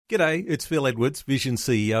G'day, it's Phil Edwards, Vision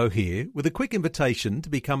CEO here, with a quick invitation to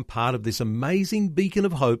become part of this amazing beacon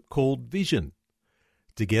of hope called Vision.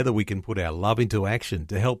 Together we can put our love into action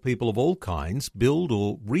to help people of all kinds build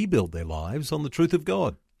or rebuild their lives on the truth of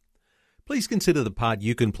God. Please consider the part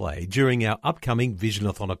you can play during our upcoming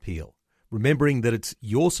Visionathon appeal, remembering that it's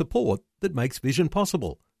your support that makes Vision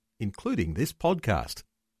possible, including this podcast.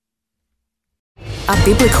 A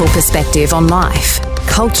biblical perspective on life,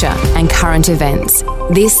 culture and current events.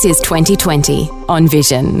 This is 2020 on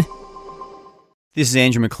Vision. This is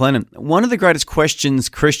Andrew McLennan. One of the greatest questions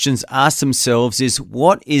Christians ask themselves is,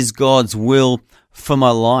 what is God's will for my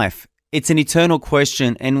life? It's an eternal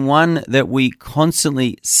question and one that we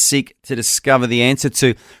constantly seek to discover the answer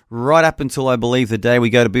to right up until, I believe, the day we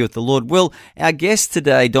go to be with the Lord. Well, our guest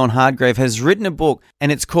today, Don Hardgrave, has written a book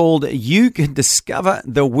and it's called You Can Discover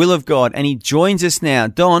the Will of God, and he joins us now.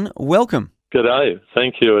 Don, welcome. G'day.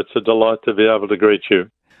 Thank you. It's a delight to be able to greet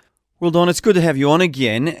you. Well, Don, it's good to have you on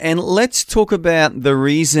again. And let's talk about the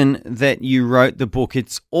reason that you wrote the book.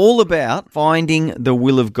 It's all about finding the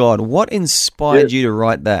will of God. What inspired you to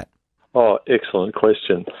write that? Oh, excellent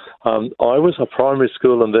question. I was a primary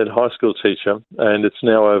school and then high school teacher, and it's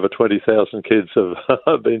now over 20,000 kids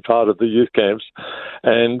have been part of the youth camps.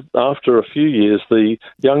 And after a few years, the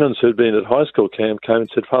young uns who'd been at high school camp came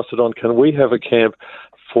and said, Pastor Don, can we have a camp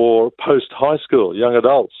for post-high school, young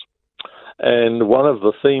adults? And one of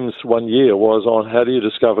the themes one year was on how do you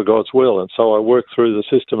discover God's will? And so I worked through the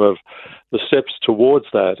system of the steps towards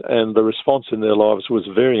that, and the response in their lives was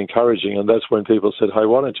very encouraging. And that's when people said, hey,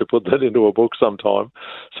 why don't you put that into a book sometime?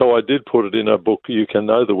 So I did put it in a book, You Can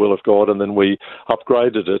Know the Will of God, and then we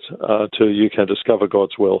upgraded it to You Can Discover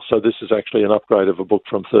God's Will. So this is actually an upgrade of a book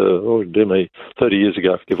from 30 years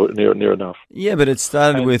ago, near enough. Yeah, but it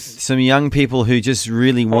started with some young people who just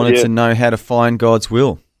really wanted to know how to find God's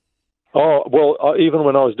will. Oh, well, even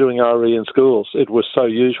when I was doing RE in schools, it was so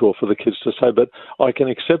usual for the kids to say, but I can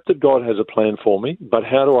accept that God has a plan for me, but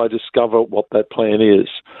how do I discover what that plan is?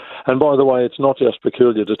 And by the way, it's not just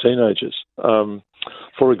peculiar to teenagers.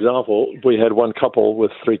 For example, we had one couple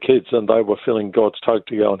with 3 kids, and they were feeling God's tug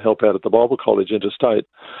to go and help out at the Bible College interstate.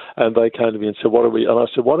 And they came to me and said, what are we? And I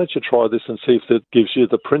said, why don't you try this and see if it gives you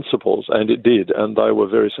the principles? And it did, and they were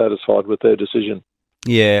very satisfied with their decision.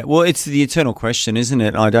 Yeah, well, it's the eternal question, isn't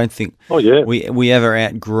it? I don't think we ever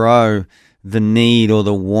outgrow the need or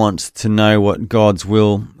the want to know what God's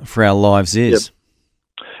will for our lives is.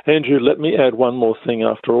 Yep. Andrew, let me add one more thing.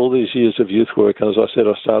 After all these years of youth work, and as I said,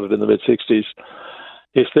 I started in the mid-60s,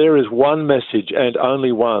 if there is one message and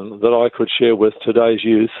only one that I could share with today's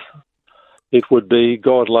youth, it would be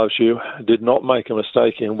God loves you, did not make a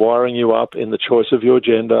mistake in wiring you up in the choice of your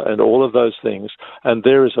gender and all of those things. And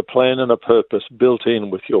there is a plan and a purpose built in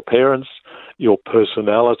with your parents, your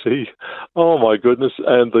personality, oh my goodness,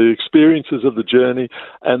 and the experiences of the journey.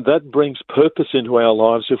 And that brings purpose into our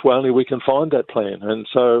lives if only we can find that plan. And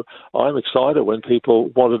so I'm excited when people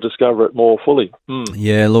want to discover it more fully.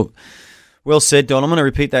 Yeah, look, well said, Don. I'm going to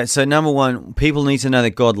repeat that. So number one, people need to know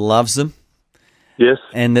that God loves them. Yes.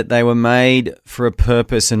 And that they were made for a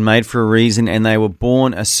purpose and made for a reason, and they were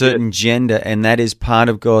born a certain gender, and that is part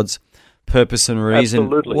of God's purpose and reason.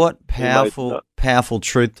 Absolutely. What powerful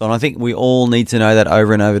truth, Don. I think we all need to know that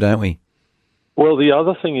over and over, don't we? Well, the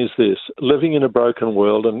other thing is this, living in a broken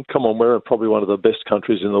world, and come on, we're probably one of the best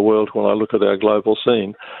countries in the world when I look at our global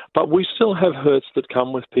scene, but we still have hurts that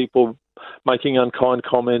come with people making unkind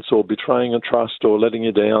comments or betraying a trust or letting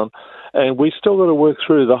you down. And we still got to work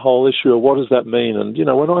through the whole issue of what does that mean. And, you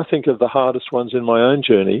know, when I think of the hardest ones in my own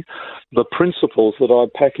journey, the principles that I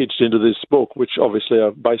packaged into this book, which obviously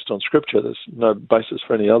are based on Scripture, there's no basis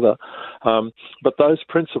for any other, but those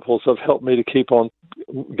principles have helped me to keep on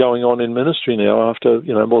going on in ministry now after,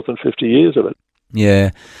 more than 50 years of it.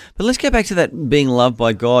 Yeah. But let's go back to that being loved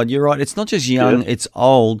by God. You're right. It's not just young, it's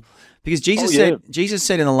old. Because Jesus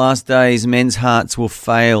said in the last days, men's hearts will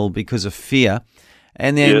fail because of fear.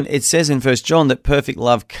 And then it says in 1 John that perfect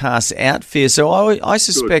love casts out fear. So I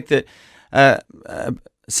suspect that a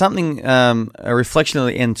reflection of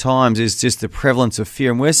the end times is just the prevalence of fear.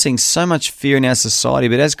 And we're seeing so much fear in our society.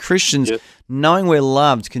 But as Christians, knowing we're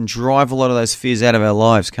loved can drive a lot of those fears out of our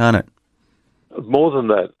lives, can't it? More than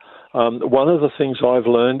that. One of the things I've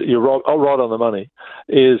learned, you're right on the money,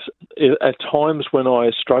 is at times when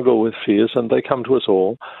I struggle with fears, and they come to us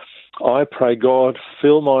all, I pray, God,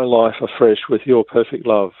 fill my life afresh with your perfect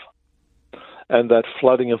love. And that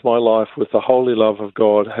flooding of my life with the holy love of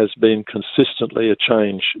God has been consistently a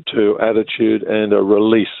change to attitude and a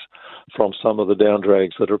release from some of the down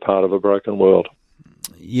drags that are part of a broken world.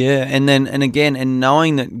 Yeah, and again,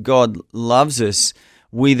 knowing that God loves us,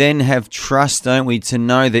 we then have trust, don't we, to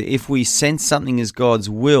know that if we sense something is God's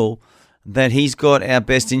will, that He's got our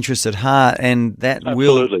best interests at heart, and that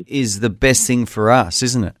Absolutely. will is the best thing for us,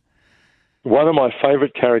 isn't it? One of my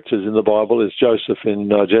favourite characters in the Bible is Joseph in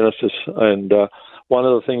Genesis, and one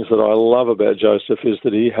of the things that I love about Joseph is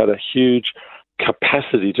that he had a huge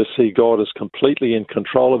capacity to see God as completely in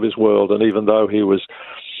control of his world, and even though he was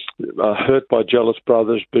hurt by jealous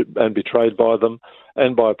brothers and betrayed by them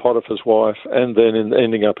and by Potiphar's wife, and then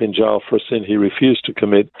ending up in jail for a sin he refused to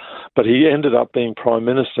commit, but he ended up being prime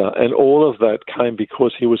minister, and all of that came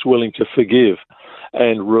because he was willing to forgive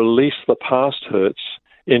and release the past hurts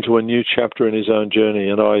into a new chapter in his own journey,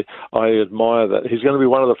 and I admire that. He's going to be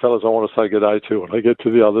one of the fellas I want to say good day to when I get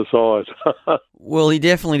to the other side. Well, he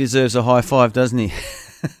definitely deserves a high five, doesn't he?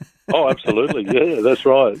 Oh, absolutely. Yeah, that's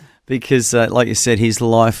right. Because, like you said, his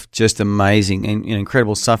life just amazing, and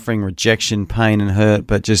incredible suffering, rejection, pain and hurt,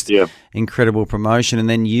 but just incredible promotion, and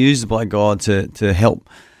then used by God to help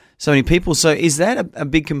so many people. So is that a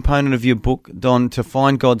big component of your book, Don? To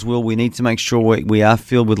find God's will, we need to make sure we are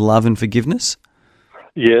filled with love and forgiveness?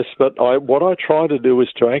 Yes, but what I try to do is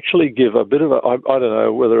to actually give a bit of I don't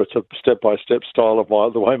know whether it's a step-by-step style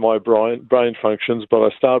of the way my brain functions, but I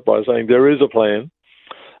start by saying there is a plan,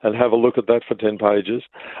 and have a look at that for 10 pages,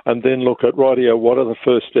 and then look at, rightio, what are the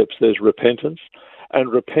first steps? There's repentance,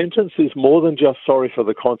 and repentance is more than just sorry for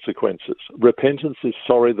the consequences. Repentance is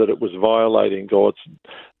sorry that it was violating God's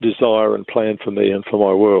desire and plan for me and for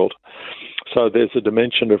my world. So there's a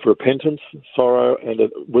dimension of repentance, sorrow, and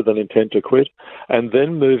with an intent to quit, and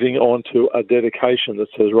then moving on to a dedication that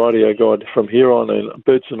says, rightio, God, from here on in,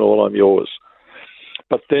 boots and all, I'm yours.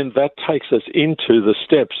 But then that takes us into the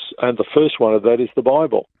steps, and the first one of that is the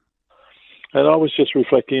Bible. And I was just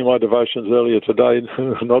reflecting in my devotions earlier today,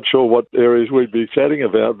 I'm not sure what areas we'd be chatting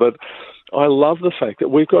about, but I love the fact that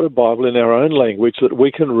we've got a Bible in our own language that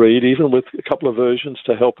we can read, even with a couple of versions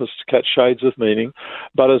to help us catch shades of meaning.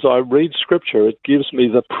 But as I read Scripture, it gives me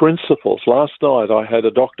the principles. Last night I had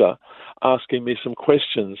a doctor asking me some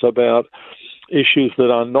questions about issues that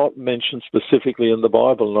are not mentioned specifically in the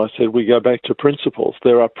Bible. And I said, we go back to principles.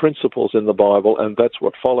 There are principles in the Bible, and that's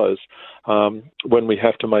what follows when we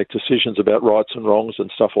have to make decisions about rights and wrongs and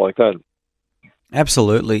stuff like that.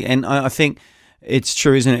 Absolutely. And I think it's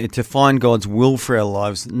true, isn't it? To find God's will for our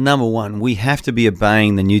lives, number one, we have to be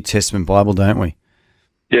obeying the New Testament Bible, don't we?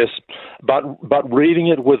 Yes, but reading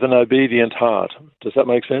it with an obedient heart. Does that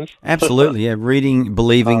make sense? Absolutely, yeah. Reading,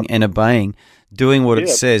 believing, and obeying. Doing what it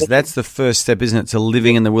says. That's the first step, isn't it? To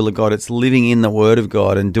living in the will of God. It's living in the Word of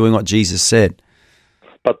God and doing what Jesus said.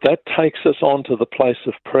 But that takes us on to the place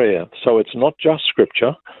of prayer. So it's not just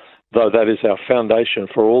Scripture, though that is our foundation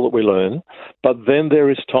for all that we learn. But then there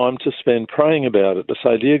is time to spend praying about it, to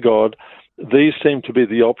say, dear God, these seem to be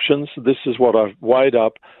the options. This is what I've weighed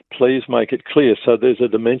up. Please make it clear. So there's a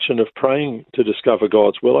dimension of praying to discover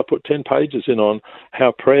God's will. I put 10 pages in on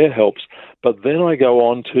how prayer helps, but then I go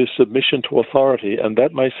on to submission to authority, and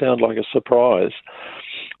that may sound like a surprise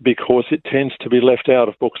because it tends to be left out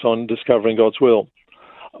of books on discovering God's will.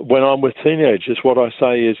 When I'm with teenagers, what I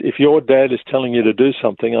say is, if your dad is telling you to do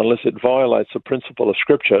something, unless it violates a principle of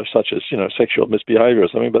Scripture, such as, sexual misbehavior or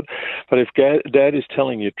something, but if dad is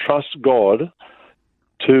telling you, trust God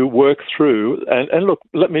to work through, and look,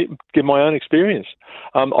 let me give my own experience.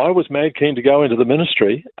 I was mad keen to go into the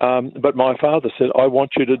ministry, but my father said, I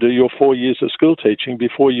want you to do your 4 years of school teaching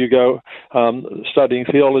before you go studying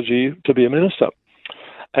theology to be a minister.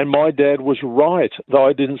 And my dad was right, though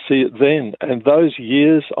I didn't see it then. And those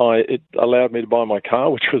years, it allowed me to buy my car,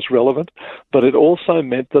 which was relevant, but it also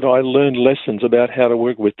meant that I learned lessons about how to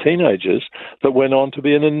work with teenagers that went on to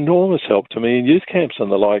be an enormous help to me in youth camps and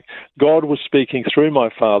the like. God was speaking through my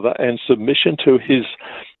father and submission to his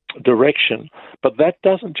direction. But that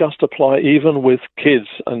doesn't just apply even with kids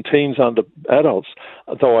and teens under adults,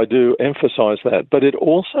 though I do emphasize that. But it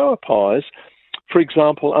also applies, for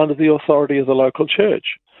example, under the authority of the local church.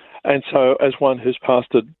 And so as one who's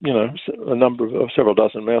pastored, several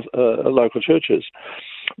dozen local churches,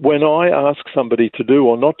 when I ask somebody to do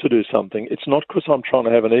or not to do something, it's not because I'm trying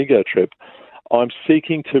to have an ego trip. I'm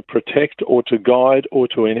seeking to protect or to guide or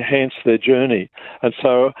to enhance their journey. And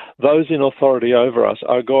so those in authority over us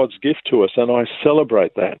are God's gift to us, and I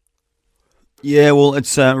celebrate that. Yeah, well,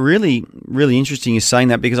 it's really, really interesting you're saying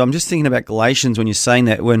that, because I'm just thinking about Galatians when you're saying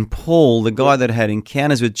that. When Paul, the guy that had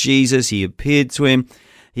encounters with Jesus, he appeared to him,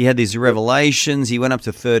 he had these revelations, he went up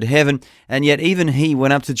to third heaven, and yet even he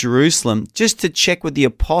went up to Jerusalem just to check with the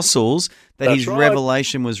apostles that That's his right.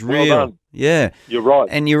 revelation was real. Well done. Yeah. You're right.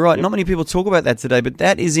 And you're right, Yep. not many people talk about that today, but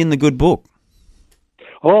that is in the good book.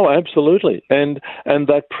 Oh, absolutely. And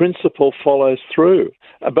that principle follows through.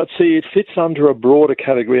 But see, it fits under a broader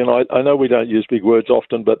category, and I know we don't use big words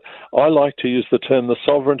often, but I like to use the term the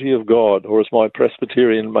sovereignty of God, or as my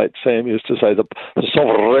Presbyterian mate Sam used to say, the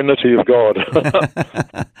sovereignty of God.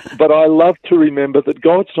 But I love to remember that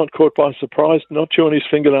God's not caught by surprise, not chewing his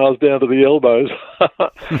fingernails down to the elbows.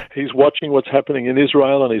 He's watching what's happening in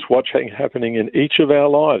Israel, and he's watching happening in each of our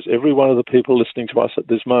lives, every one of the people listening to us at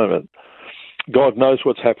this moment. God knows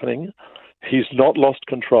what's happening. He's not lost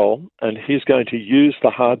control, and he's going to use the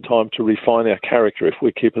hard time to refine our character if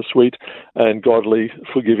we keep a sweet and godly,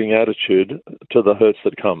 forgiving attitude to the hurts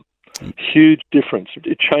that come. Huge difference.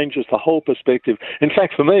 It changes the whole perspective. In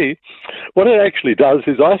fact, for me, what it actually does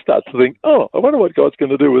is I start to think, I wonder what God's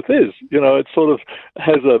going to do with this. It sort of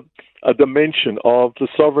has a dimension of the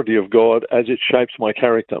sovereignty of God as it shapes my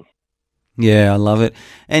character. Yeah, I love it.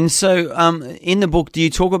 And so in the book, do you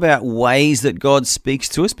talk about ways that God speaks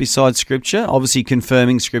to us besides Scripture, obviously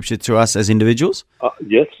confirming Scripture to us as individuals?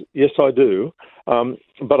 Yes, I do.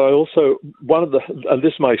 But I also, and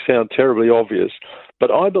this may sound terribly obvious,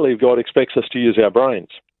 but I believe God expects us to use our brains.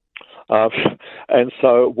 And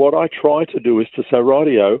so what I try to do is to say,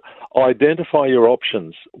 rightio, identify your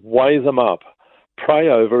options, weigh them up, pray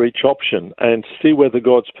over each option and see whether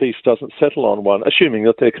God's peace doesn't settle on one, assuming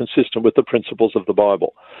that they're consistent with the principles of the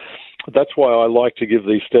Bible. That's why I like to give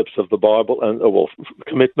these steps of the Bible and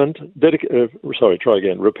commitment,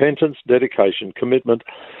 repentance, dedication, commitment,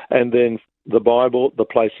 and then the Bible, the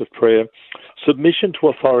place of prayer. Submission to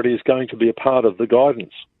authority is going to be a part of the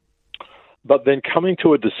guidance. But then coming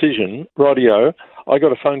to a decision, rightio, I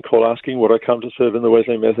got a phone call asking would I come to serve in the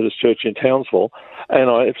Wesleyan Methodist Church in Townsville, and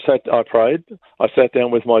I prayed. I sat down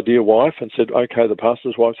with my dear wife and said, okay, the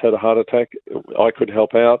pastor's wife's had a heart attack. I could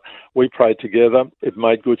help out. We prayed together. It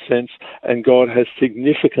made good sense, and God has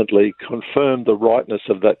significantly confirmed the rightness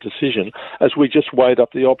of that decision as we just weighed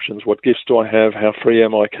up the options. What gifts do I have? How free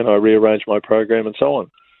am I? Can I rearrange my program? And so on.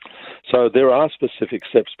 So there are specific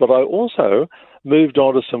steps, but I also moved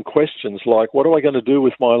on to some questions like, what am I going to do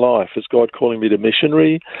with my life? Is God calling me to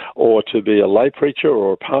missionary or to be a lay preacher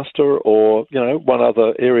or a pastor or, one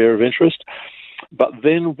other area of interest? But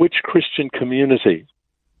then which Christian community?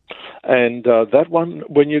 And that one,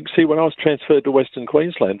 when I was transferred to Western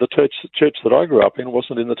Queensland, the church that I grew up in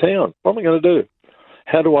wasn't in the town. What am I going to do?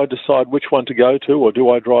 How do I decide which one to go to, or do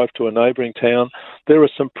I drive to a neighbouring town? There are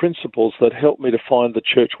some principles that help me to find the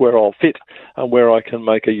church where I'll fit and where I can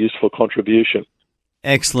make a useful contribution.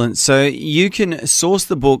 Excellent. So you can source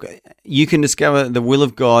the book. You can discover the will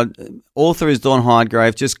of God. Author is Don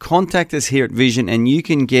Hardgrave. Just contact us here at Vision and you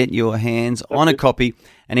can get your hands on a copy,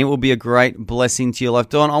 and it will be a great blessing to your life.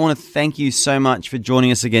 Don, I want to thank you so much for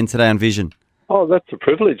joining us again today on Vision. Oh, that's a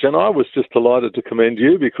privilege, and I was just delighted to commend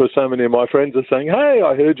you because so many of my friends are saying, hey,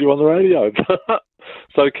 I heard you on the radio.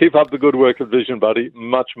 So keep up the good work at Vision, buddy.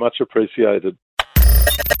 Much, much appreciated.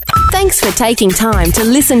 Thanks for taking time to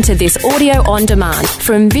listen to this audio on demand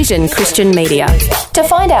from Vision Christian Media. To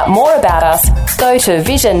find out more about us, go to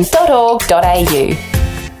vision.org.au.